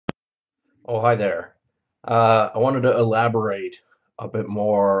Oh, hi there. I wanted to elaborate a bit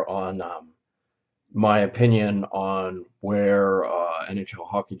more on my opinion on where NHL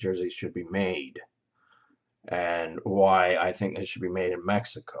hockey jerseys should be made and why I think they should be made in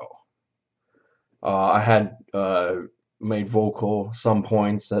Mexico. I had made vocal some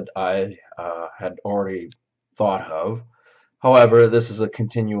points that I had already thought of. However, this is a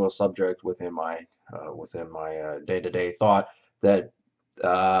continual subject within my day-to-day thought that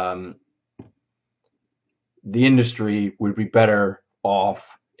um, the industry would be better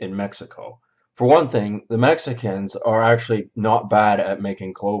off in Mexico. For one thing, the Mexicans are actually not bad at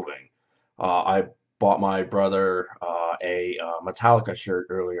making clothing. I bought my brother a Metallica shirt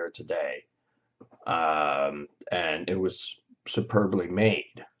earlier today, and it was superbly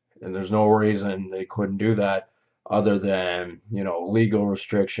made. And there's no reason they couldn't do that other than, legal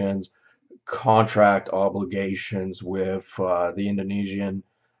restrictions, contract obligations with the Indonesian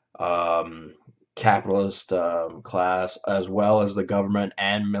um, capitalist class, as well as the government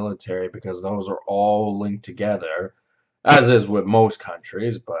and military, because those are all linked together, as is with most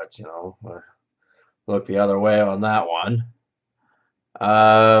countries. But look the other way on that one.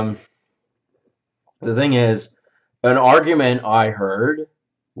 Um, the thing is, an argument I heard,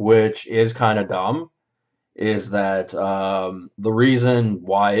 which is kind of dumb, is that the reason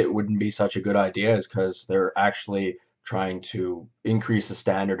why it wouldn't be such a good idea is because they're actually trying to increase the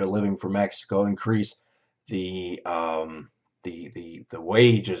standard of living for Mexico, increase the the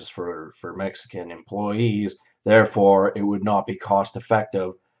wages for Mexican employees. Therefore, it would not be cost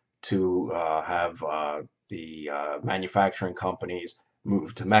effective to have the manufacturing companies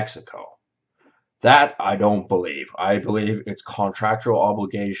move to Mexico. That I don't believe. I believe it's contractual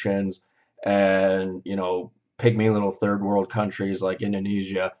obligations and, pygmy little third world countries like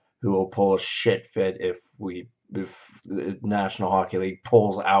Indonesia who will pull a shit fit if the National Hockey League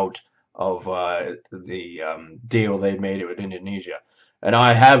pulls out of the deal they made with Indonesia. And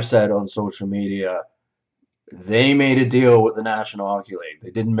I have said on social media, they made a deal with the National Hockey League. They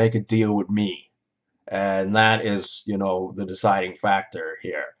didn't make a deal with me. And that is, the deciding factor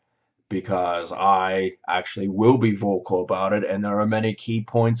here because I actually will be vocal about it, and there are many key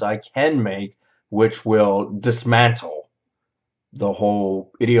points I can make which will dismantle the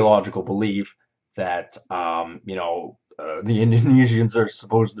whole ideological belief that the Indonesians are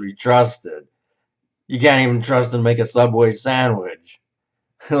supposed to be trusted. You can't even trust them to make a Subway sandwich,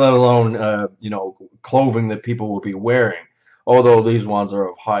 let alone clothing that people will be wearing. Although these ones are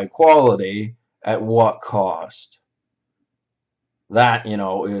of high quality, at what cost? That,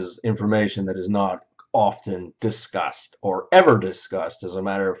 is information that is not often discussed or ever discussed, as a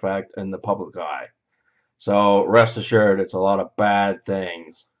matter of fact, in the public eye. So rest assured, it's a lot of bad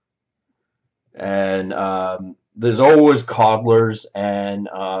things. And there's always coddlers and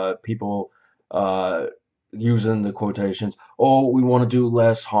people uh, using the quotations, oh, we want to do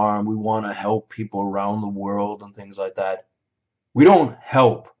less harm, we want to help people around the world and things like that. We don't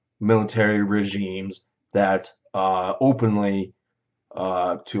help military regimes that openly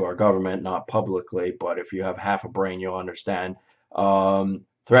to our government, not publicly, but if you have half a brain, you'll understand,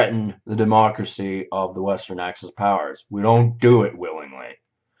 threaten the democracy of the Western Axis powers. We don't do it willingly.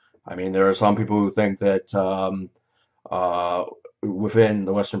 I mean, there are some people who think that uh, within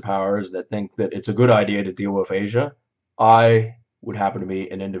the Western powers that think that it's a good idea to deal with Asia. I would happen to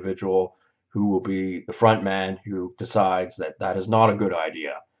be an individual who will be the front man who decides that that is not a good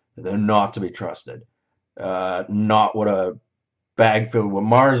idea. They're not to be trusted. Not with a bag filled with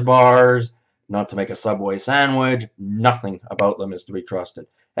Mars bars, not to make a Subway sandwich. Nothing about them is to be trusted.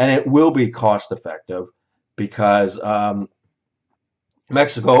 And it will be cost effective because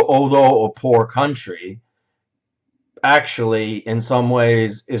Mexico, although a poor country, actually, in some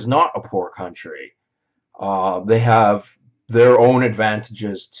ways, is not a poor country. They have their own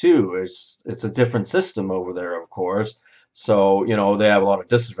advantages too. It's a different system over there, of course. So, they have a lot of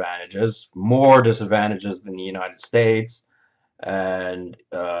disadvantages, more disadvantages than the United States and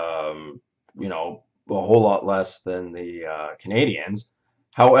a whole lot less than the Canadians.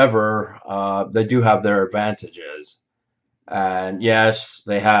 However, they do have their advantages, and yes,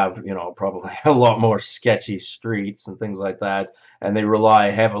 they have probably a lot more sketchy streets and things like that, and they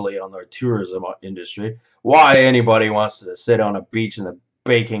rely heavily on their tourism industry. Why anybody wants to sit on a beach in the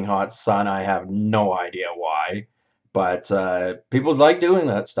baking hot sun, I have no idea why. But people like doing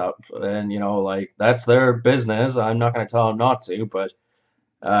that stuff, and like that's their business. I'm not going to tell them not to, but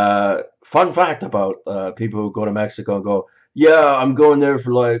fun fact about people who go to Mexico and go, yeah, I'm going there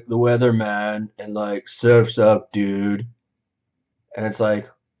for like the weather, man, and like surfs up, dude. And it's like,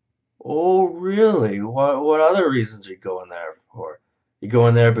 oh, really? What other reasons are you going there for? You go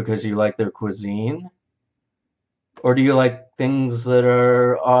in there because you like their cuisine, or do you like things that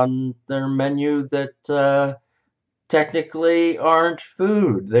are on their menu that technically aren't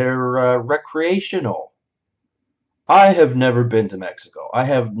food? They're recreational. I have never been to Mexico. I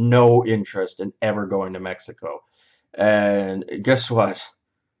have no interest in ever going to Mexico. And guess what?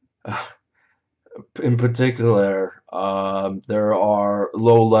 In particular, there are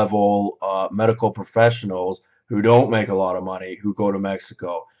low-level medical professionals who don't make a lot of money who go to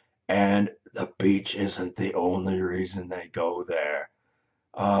Mexico, and the beach isn't the only reason they go there.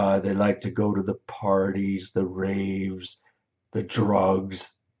 They like to go to the parties, the raves, the drugs,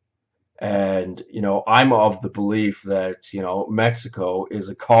 and I'm of the belief that Mexico is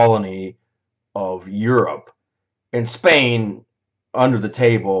a colony of Europe, and Spain, under the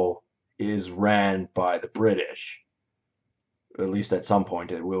table, is ran by the British. At least at some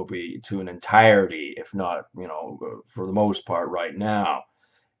point it will be to an entirety, if not, for the most part right now.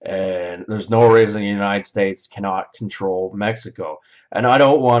 And there's no reason the United States cannot control Mexico. And I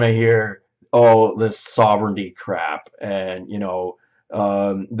don't want to hear, oh, this sovereignty crap, and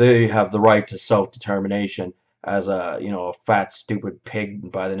they have the right to self-determination as a fat stupid pig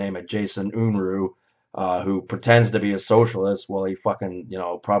by the name of Jason Unruh, who pretends to be a socialist while he fucking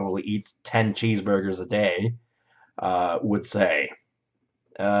probably eats 10 cheeseburgers a day, would say.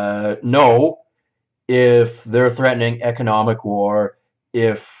 No, if they're threatening economic war,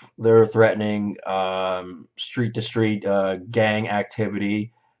 if they're threatening street to street gang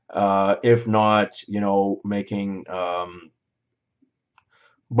activity, if not, making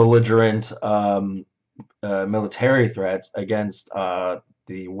belligerent military threats against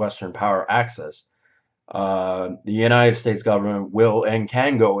the Western power axis, the United States government will and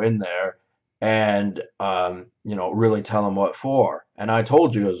can go in there and really tell them what for. And I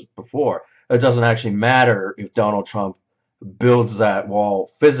told you as before, it doesn't actually matter if Donald Trump builds that wall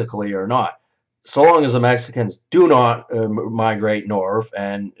physically or not. So long as the Mexicans do not migrate north,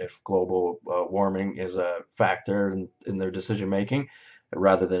 and if global warming is a factor in their decision making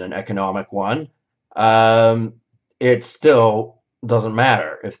rather than an economic one, um, it still doesn't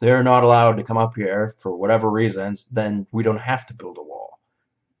matter. If they're not allowed to come up here for whatever reasons, then we don't have to build a wall.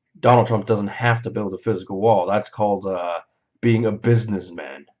 Donald Trump doesn't have to build a physical wall. That's called being a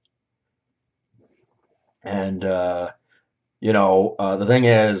businessman. And the thing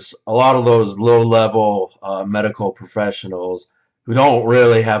is, a lot of those low-level medical professionals who don't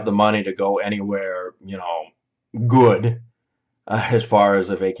really have the money to go anywhere, good as far as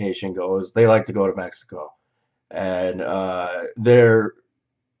a vacation goes, they like to go to Mexico, and they're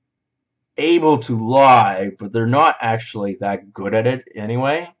able to lie, but they're not actually that good at it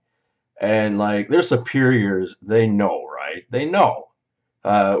anyway. And like their superiors, they know, right? They know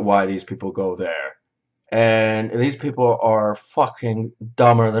why these people go there. And these people are fucking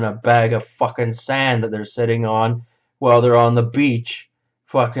dumber than a bag of fucking sand that they're sitting on while they're on the beach,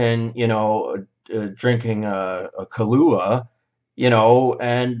 fucking, drinking a Kahlua,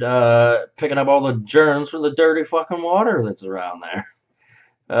 and picking up all the germs from the dirty fucking water that's around there.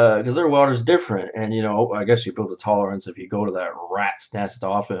 Because their water's different, and I guess you build a tolerance if you go to that rat's nest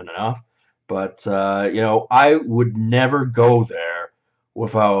often enough. But I would never go there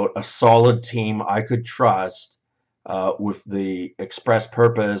without a solid team I could trust, with the express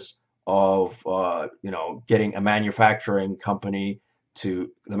purpose of getting a manufacturing company to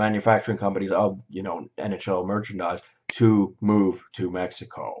the manufacturing companies of NHL merchandise to move to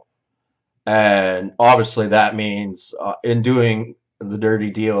Mexico. And obviously that means in doing the dirty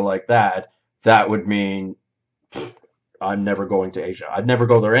deal like that, that would mean I'm never going to Asia. I'd never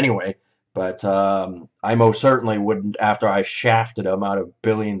go there anyway, but I most certainly wouldn't after I shafted them out of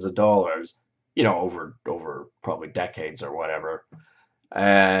billions of dollars, over probably decades or whatever.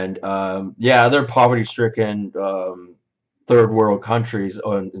 And yeah, they're poverty-stricken third world countries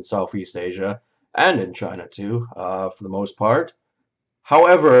in Southeast Asia and in China too, for the most part.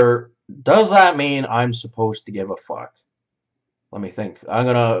 However, does that mean I'm supposed to give a fuck? Let me think. I'm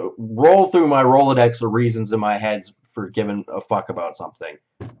gonna roll through my Rolodex of reasons in my head for giving a fuck about something.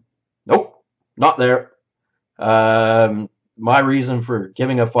 Nope, not there. My reason for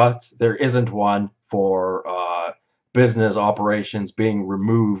giving a fuck, there isn't one for business operations being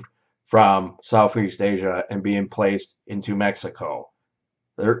removed from Southeast Asia and being placed into Mexico.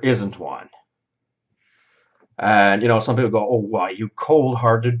 There isn't one. And, some people go, oh, why, you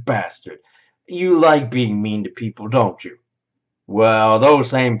cold-hearted bastard. You like being mean to people, don't you? Well, those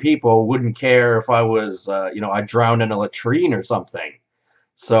same people wouldn't care if I was, I drowned in a latrine or something.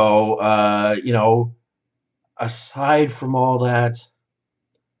 So, aside from all that,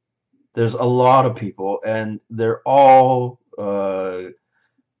 there's a lot of people, and they're all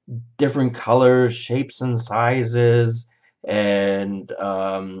different colors, shapes, and sizes, and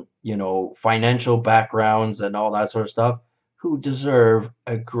financial backgrounds and all that sort of stuff, who deserve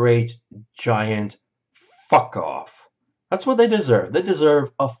a great giant fuck off. That's what they deserve. They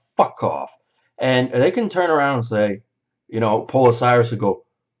deserve a fuck off. And they can turn around and say, Paul Cyrus would go,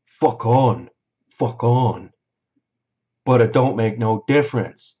 fuck on. But it don't make no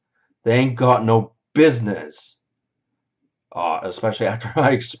difference. They ain't got no business. Especially after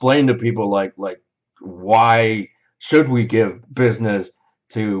I explained to people like why should we give business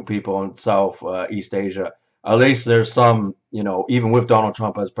to people in South East Asia? At least there's some, even with Donald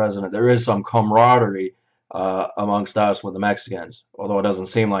Trump as president, there is some camaraderie amongst us with the Mexicans. Although it doesn't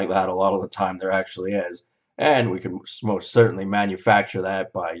seem like that a lot of the time, there actually is, and we can most certainly manufacture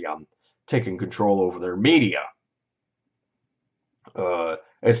that by taking control over their media.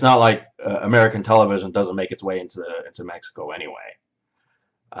 It's not like American television doesn't make its way into Mexico anyway.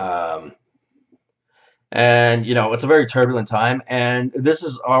 Um, and it's a very turbulent time, and this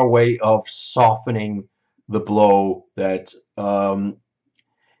is our way of softening the blow that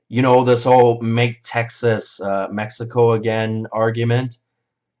this whole "Make Texas Mexico Again" argument.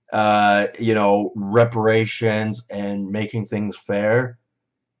 Reparations and making things fair.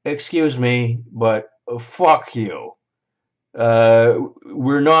 Excuse me, but fuck you.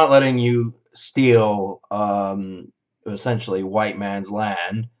 We're not letting you steal essentially white man's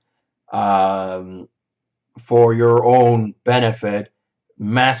land um, for your own benefit,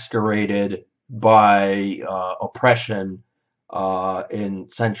 masqueraded by oppression in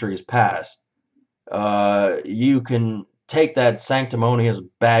centuries past. You can take that sanctimonious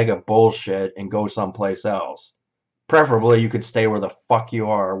bag of bullshit and go someplace else. Preferably, you could stay where the fuck you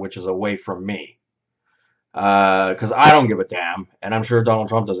are, which is away from me. Because I don't give a damn, and I'm sure Donald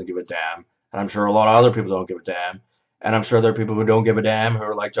Trump doesn't give a damn, and I'm sure a lot of other people don't give a damn, and I'm sure there are people who don't give a damn who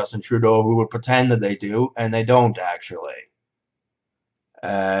are like Justin Trudeau who would pretend that they do, and they don't actually.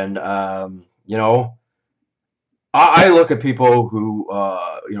 And I look at people who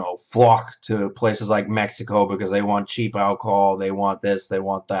flock to places like Mexico because they want cheap alcohol, they want this, they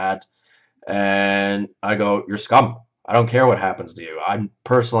want that, and I go, you're scum. I don't care what happens to you. I'm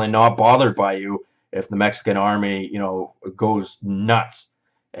personally not bothered by you if the Mexican army, goes nuts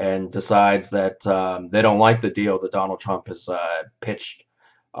and decides that they don't like the deal that Donald Trump has pitched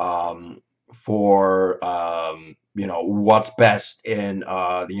for, what's best in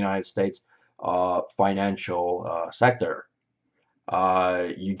the United States financial sector.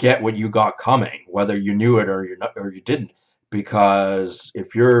 You get what you got coming, whether you knew it or you didn't. Because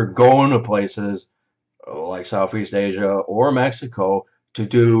if you're going to places like Southeast Asia or Mexico to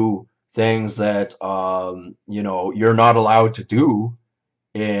do things that you're not allowed to do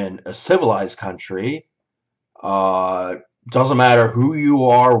in a civilized country, doesn't matter who you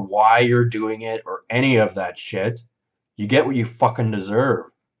are, why you're doing it, or any of that shit, you get what you fucking deserve.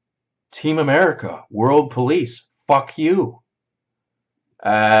 Team America, World Police, fuck you.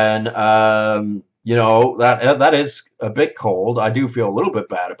 And that is a bit cold. I do feel a little bit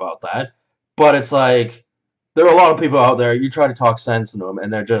bad about that, but it's like there are a lot of people out there. You try to talk sense into them,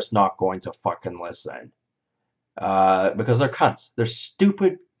 and they're just not going to fucking listen because they're cunts. They're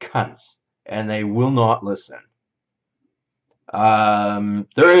stupid cunts, and they will not listen.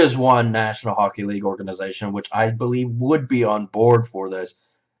 There is one National Hockey League organization which I believe would be on board for this,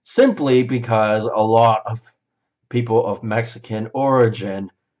 simply because a lot of people of Mexican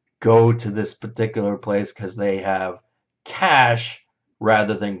origin go to this particular place because they have cash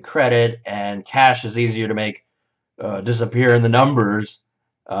rather than credit, and cash is easier to make disappear in the numbers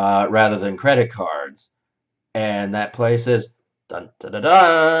rather than credit cards. And that place is dun dun dun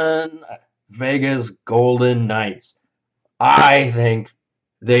dun Vegas Golden Knights. I think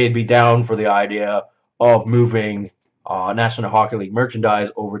they'd be down for the idea of moving National Hockey League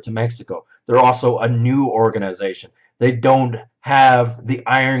merchandise over to Mexico. They're also a new organization. They don't have the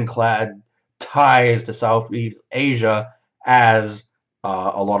ironclad ties to Southeast Asia as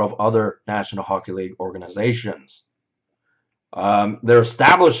a lot of other National Hockey League organizations. They're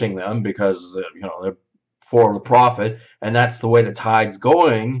establishing them because they're for the profit, and that's the way the tide's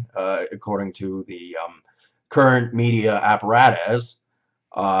going, according to the current media apparatus.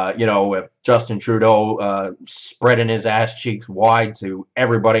 With Justin Trudeau spreading his ass cheeks wide to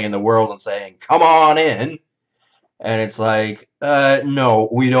everybody in the world and saying, "Come on in." And it's like, no,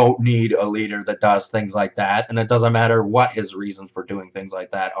 we don't need a leader that does things like that. And it doesn't matter what his reasons for doing things like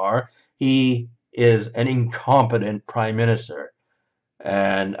that are. He is an incompetent prime minister.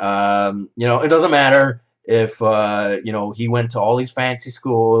 And, it doesn't matter if he went to all these fancy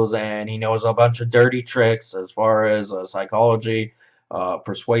schools and he knows a bunch of dirty tricks as far as psychology,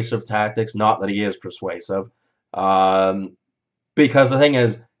 persuasive tactics. Not that he is persuasive, um, because the thing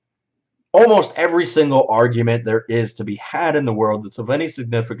is, almost every single argument there is to be had in the world that's of any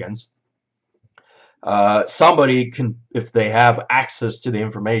significance, somebody can, if they have access to the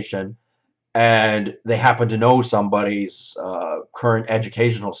information and they happen to know somebody's current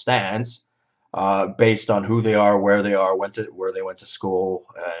educational stance, based on who they are, where they are, where they went to school,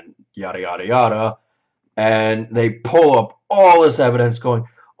 and yada yada yada, and they pull up all this evidence, going,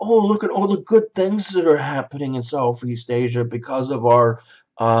 "Oh, look at all the good things that are happening in Southeast Asia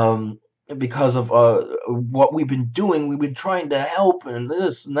um, because of what we've been doing. We've been trying to help, and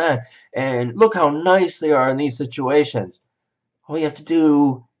this and that, and look how nice they are in these situations." All you have to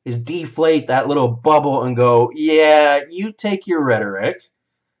do is deflate that little bubble and go, "Yeah, you take your rhetoric,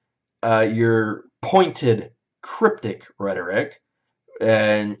 your pointed, cryptic rhetoric,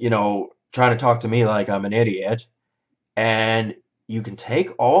 and trying to talk to me like I'm an idiot, and you can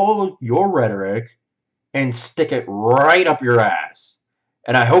take all your rhetoric and stick it right up your ass.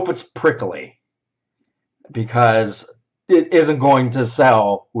 And I hope it's prickly, because it isn't going to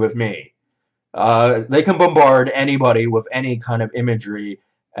sell with me." They can bombard anybody with any kind of imagery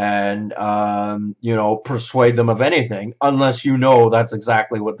and, persuade them of anything, unless that's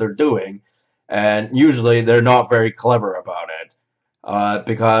exactly what they're doing. And usually they're not very clever about it.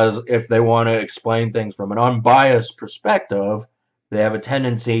 Because if they want to explain things from an unbiased perspective, they have a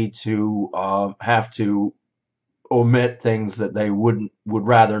tendency to have to omit things that they would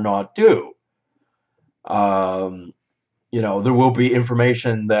rather not do. Um, there will be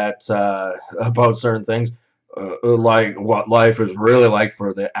information that about certain things, like what life is really like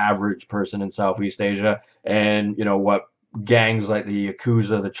for the average person in Southeast Asia, and what gangs like the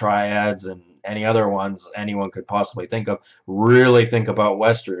Yakuza, the Triads, and any other ones anyone could possibly think of really think about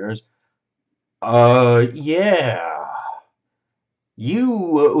Westerners. Yeah, you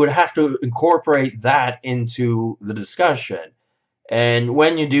would have to incorporate that into the discussion, and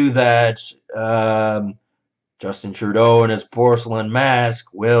when you do that, Justin Trudeau and his porcelain mask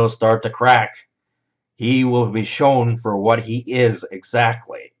will start to crack. He will be shown for what he is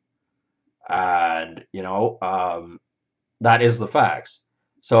exactly. And, that is the facts.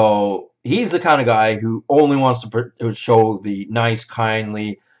 So he's the kind of guy who only wants to show the nice,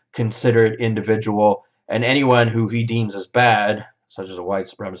 kindly, considerate individual, and anyone who he deems as bad, such as a white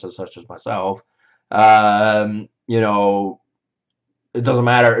supremacist, such as myself, um, you know, it doesn't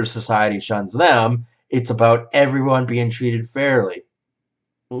matter if society shuns them. It's about everyone being treated fairly,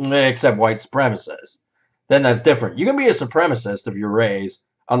 except white supremacists. Then that's different. You can be a supremacist of your race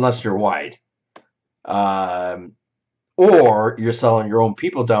unless you're white. Um, or you're selling your own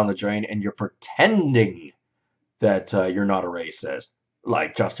people down the drain and you're pretending that you're not a racist,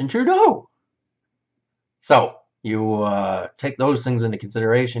 like Justin Trudeau. So you take those things into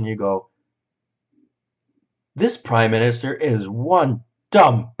consideration. You go, this prime minister is one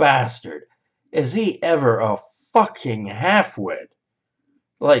dumb bastard. Is he ever a fucking halfwit?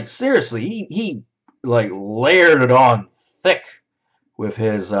 Like, seriously, he like layered it on thick with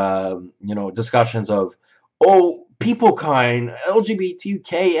his discussions of, oh, people kind,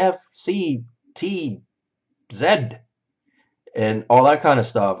 LGBTQKFCTZ, and all that kind of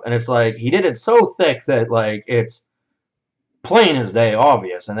stuff. And it's like he did it so thick that like it's plain as day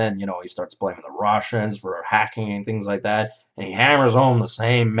obvious. And then he starts blaming the Russians for hacking and things like that, and he hammers home the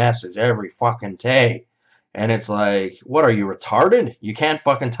same message every fucking day. And it's like, what, are you retarded? You can't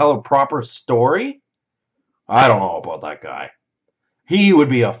fucking tell a proper story? I don't know about that guy. He would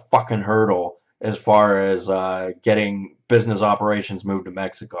be a fucking hurdle as far as getting business operations moved to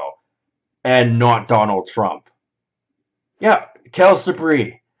Mexico. And not Donald Trump. Yeah, Kelsey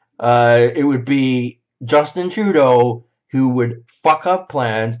Bree. It would be Justin Trudeau who would fuck up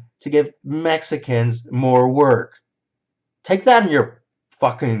plans to give Mexicans more work. Take that in your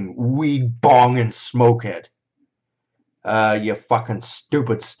fucking weed bong and smoke it. You fucking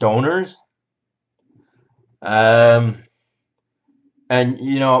stupid stoners. And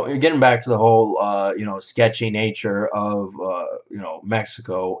getting back to the whole sketchy nature of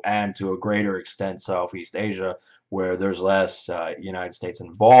Mexico, and to a greater extent Southeast Asia, where there's less United States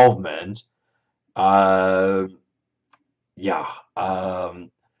involvement. Yeah,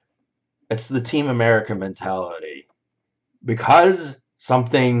 it's the Team America mentality. Because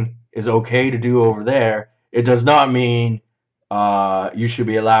something is okay to do over there, it does not mean you should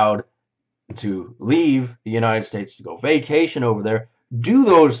be allowed to leave the United States to go vacation over there, do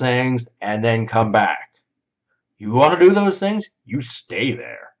those things, and then come back. You want to do those things? You stay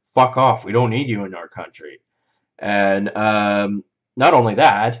there. fuck off. We don't need you in our country. And not only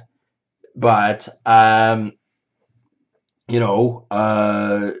that, but you know,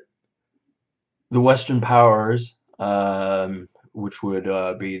 the Western powers, which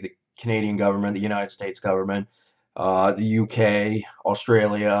would be the Canadian government, the United States government, the UK,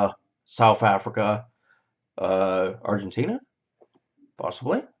 Australia, South Africa, Argentina,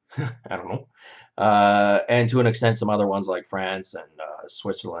 possibly. I don't know. And to an extent, some other ones like France and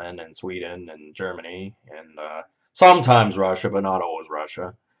Switzerland and Sweden and Germany and sometimes Russia, but not always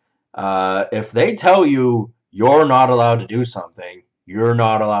Russia. If they tell you you're not allowed to do something, you're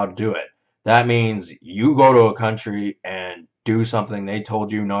not allowed to do it. That means you go to a country and do something they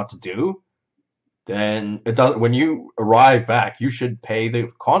told you not to do, then it does. When you arrive back, you should pay the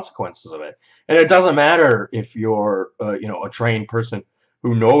consequences of it. And it doesn't matter if you're, a trained person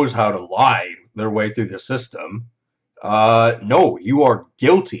who knows how to lie their way through the system. No, you are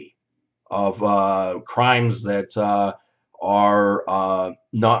guilty of crimes that are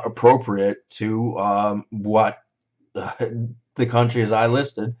not appropriate to what the countries I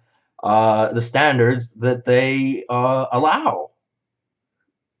listed, the standards that they allow.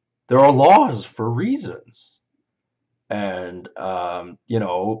 There are laws for reasons. And,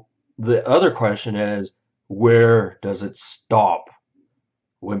 the other question is, where does it stop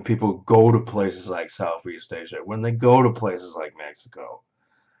when people go to places like Southeast Asia, when they go to places like Mexico?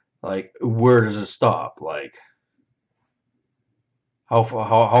 Like, where does it stop? Like,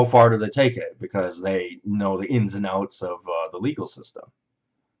 how far do they take it? Because they know the ins and outs of the legal system.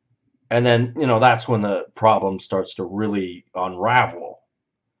 And then, that's when the problem starts to really unravel.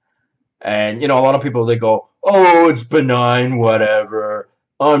 And, a lot of people, they go, oh, it's benign, whatever.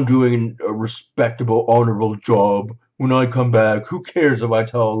 I'm doing a respectable, honorable job. When I come back, who cares if I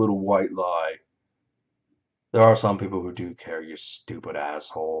tell a little white lie? There are some people who do care, you stupid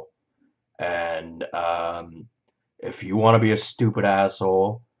asshole. And if you want to be a stupid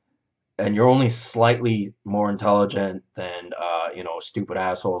asshole, and you're only slightly more intelligent than, stupid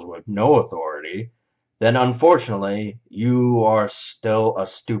assholes with no authority, then unfortunately, you are still a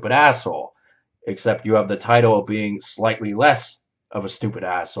stupid asshole. Except you have the title of being slightly less of a stupid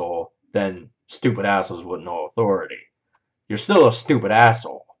asshole than stupid assholes with no authority. You're still a stupid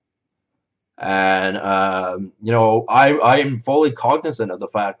asshole. And, I am fully cognizant of the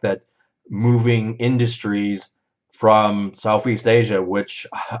fact that moving industries from Southeast Asia, which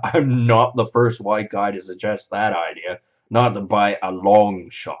I'm not the first white guy to suggest that idea, not by a long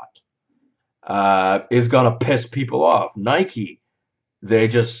shot, is going to piss people off. Nike, they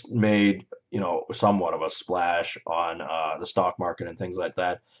just made, somewhat of a splash on the stock market and things like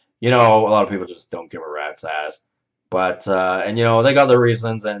that. A lot of people just don't give a rat's ass. But, and, they got their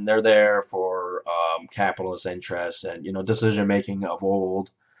reasons and they're there for capitalist interests and, decision making of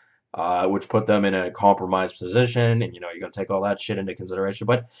old, which put them in a compromised position. And, you got to take all that shit into consideration.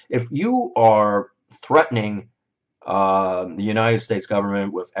 But if you are threatening the United States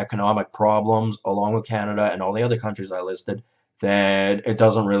government with economic problems, along with Canada and all the other countries I listed, then it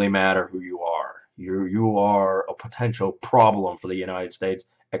doesn't really matter who you are. You are a potential problem for the United States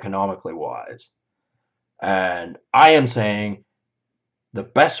economically wise. And I am saying the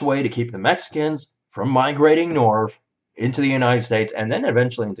best way to keep the Mexicans from migrating north into the United States and then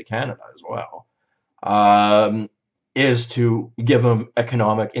eventually into Canada as well, is to give them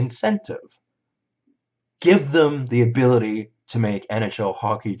economic incentive. Give them the ability to make NHL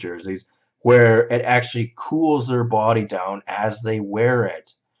hockey jerseys where it actually cools their body down as they wear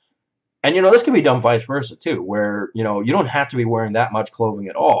it. And, this can be done vice versa too, where, you don't have to be wearing that much clothing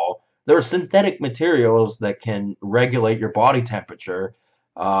at all. There are synthetic materials that can regulate your body temperature.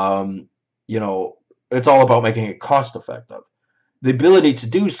 It's all about making it cost effective. The ability to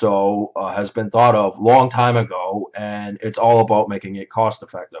do so has been thought of long time ago, and it's all about making it cost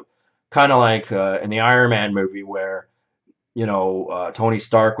effective. Kind of like in the Iron Man movie where, Tony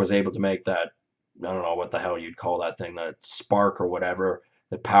Stark was able to make that, I don't know what the hell you'd call that thing, that spark or whatever,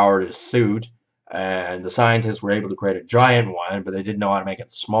 that powered his suit. And the scientists were able to create a giant one, but they didn't know how to make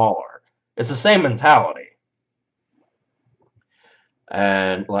it smaller. It's the same mentality.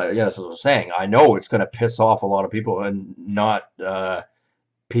 And like, yes, as I was saying, I know it's going to piss off a lot of people, and not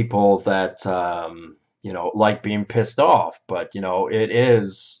people that like being pissed off. But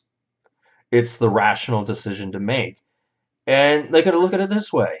it's the rational decision to make. And they could look at it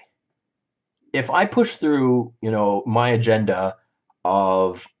this way: if I push through, my agenda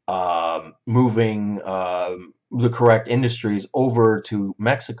of moving the correct industries over to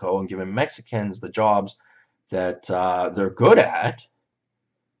Mexico and giving Mexicans the jobs that they're good at,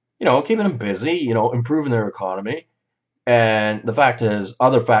 keeping them busy, improving their economy, And the fact is,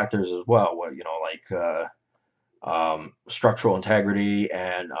 other factors as well, like structural integrity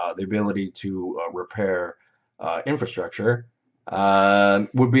and the ability to repair infrastructure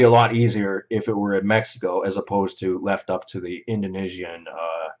would be a lot easier if it were in Mexico as opposed to left up to the Indonesian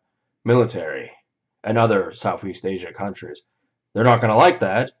military and other Southeast Asia countries. They're not going to like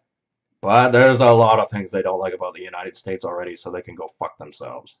that, but there's a lot of things they don't like about the United States already, so they can go fuck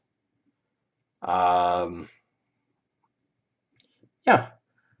themselves. Um, yeah,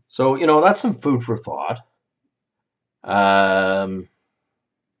 so that's some food for thought. Um,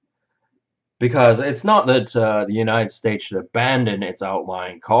 because it's not that the United States should abandon its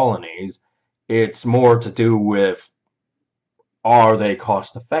outlying colonies. It's more to do with, are they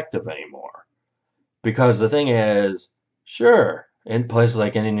cost effective anymore? Because the thing is, sure, in places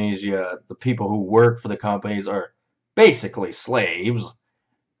like Indonesia, the people who work for the companies are basically slaves.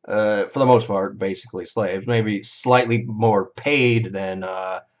 For the most part, basically slaves. Maybe slightly more paid than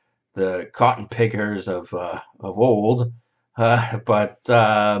the cotton pickers of old, but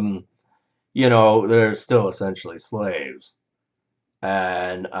they're still essentially slaves.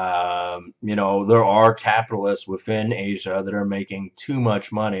 And, there are capitalists within Asia that are making too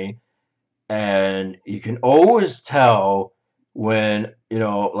much money. And you can always tell when,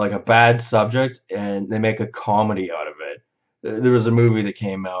 like a bad subject and they make a comedy out of it. There was a movie that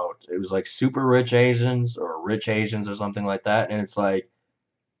came out. It was like Super Rich Asians or Rich Asians or something like that. And it's like,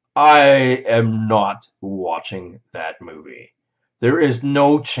 I am not watching that movie. There is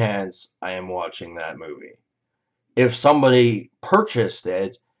no chance I am watching that movie. If somebody purchased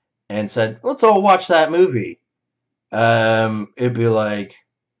it and said, "Let's all watch that movie," it'd be like,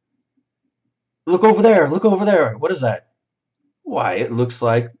 "Look over there! Look over there! What is that?" Why, it looks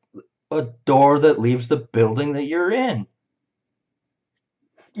like a door that leaves the building that you're in.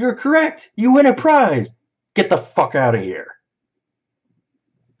 You're correct. You win a prize. Get the fuck out of here.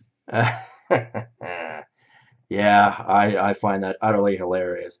 Yeah, I find that utterly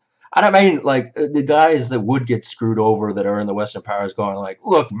hilarious. I don't mean like the guys that would get screwed over that are in the Western powers going like,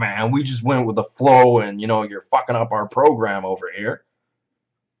 look, man, we just went with the flow and you're fucking up our program over here.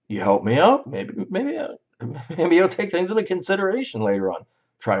 You help me out, maybe you'll take things into consideration later on.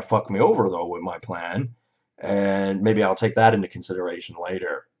 Try to fuck me over though with my plan, and maybe I'll take that into consideration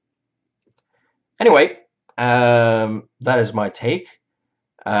later. Anyway, that is my take.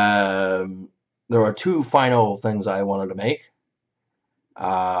 Um, there are two final things I wanted to make.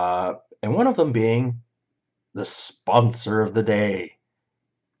 And one of them being the sponsor of the day.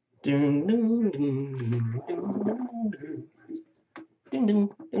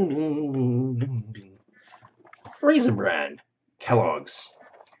 Raisin Bran, Kellogg's.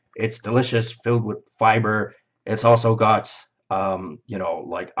 It's delicious, filled with fiber. It's also got,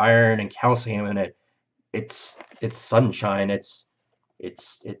 like iron and calcium in it. It's sunshine. It's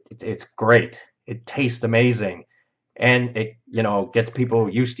great. It tastes amazing, and it gets people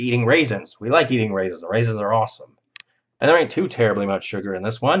used to eating raisins. We like eating raisins. The raisins are awesome, and there ain't too terribly much sugar in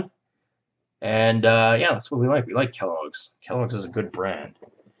this one. And yeah, that's what we like. We like Kellogg's. Kellogg's is a good brand.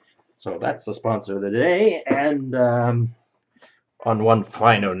 So that's the sponsor of the day. And on one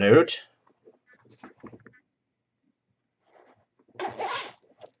final note,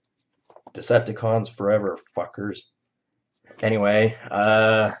 Decepticons forever, fuckers. Anyway,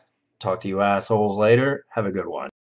 talk to you assholes later. Have a good one.